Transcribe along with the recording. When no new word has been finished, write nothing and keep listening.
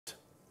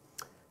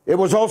It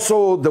was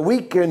also the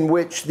week in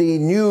which the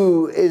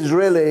new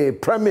Israeli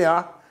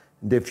premier,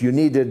 and if you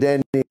needed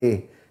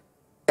any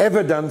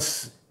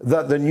evidence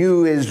that the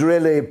new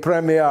Israeli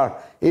premier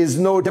is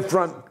no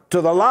different to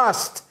the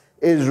last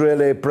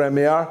Israeli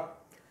premier,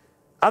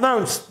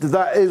 announced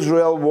that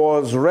Israel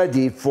was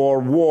ready for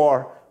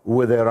war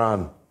with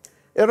Iran.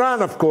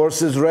 Iran, of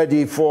course, is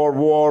ready for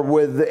war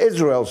with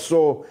Israel,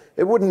 so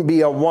it wouldn't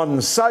be a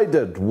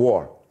one-sided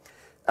war.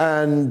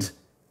 And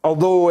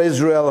although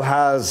Israel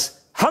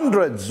has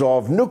hundreds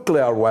of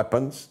nuclear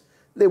weapons,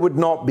 they would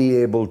not be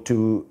able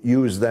to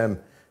use them,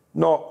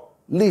 not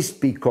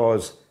least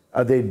because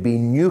they'd be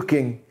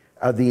nuking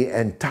the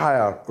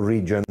entire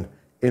region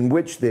in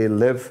which they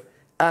live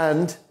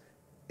and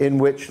in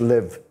which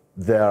live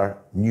their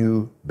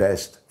new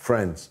best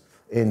friends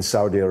in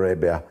Saudi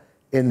Arabia,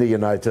 in the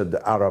United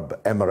Arab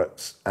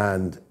Emirates,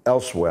 and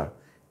elsewhere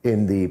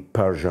in the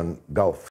Persian Gulf.